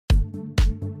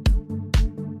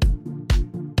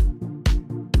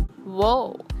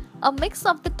Whoa! A mix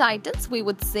of the titans, we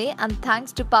would say, and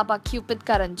thanks to Papa Cupid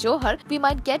Karan Johar, we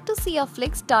might get to see a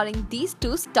flick starring these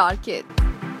two star kids.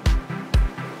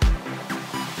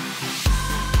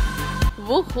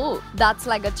 Woohoo! That's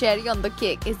like a cherry on the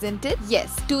cake, isn't it?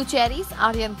 Yes, two cherries,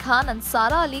 Aaryan Khan and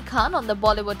Sara Ali Khan on the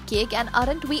Bollywood cake, and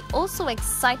aren't we also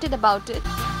excited about it?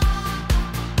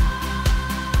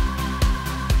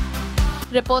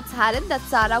 Reports had it that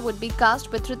Sara would be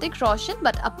cast with Hrithik Roshan,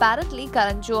 but apparently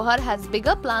Karan Johar has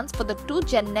bigger plans for the two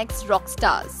Gen Next rock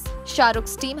stars.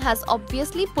 Shahrukh's team has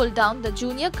obviously pulled down the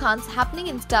Junior Khan's happening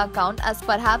Insta account, as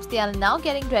perhaps they are now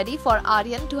getting ready for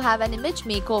Aaryan to have an image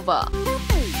makeover.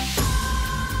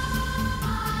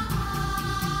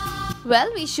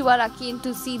 Well, we sure are keen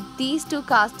to see these two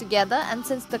cast together, and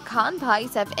since the Khan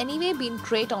Bhais have anyway been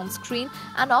great on screen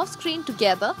and off screen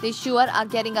together, they sure are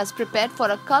getting us prepared for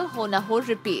a Kal Ho Na Ho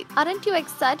repeat. Aren't you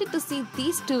excited to see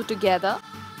these two together?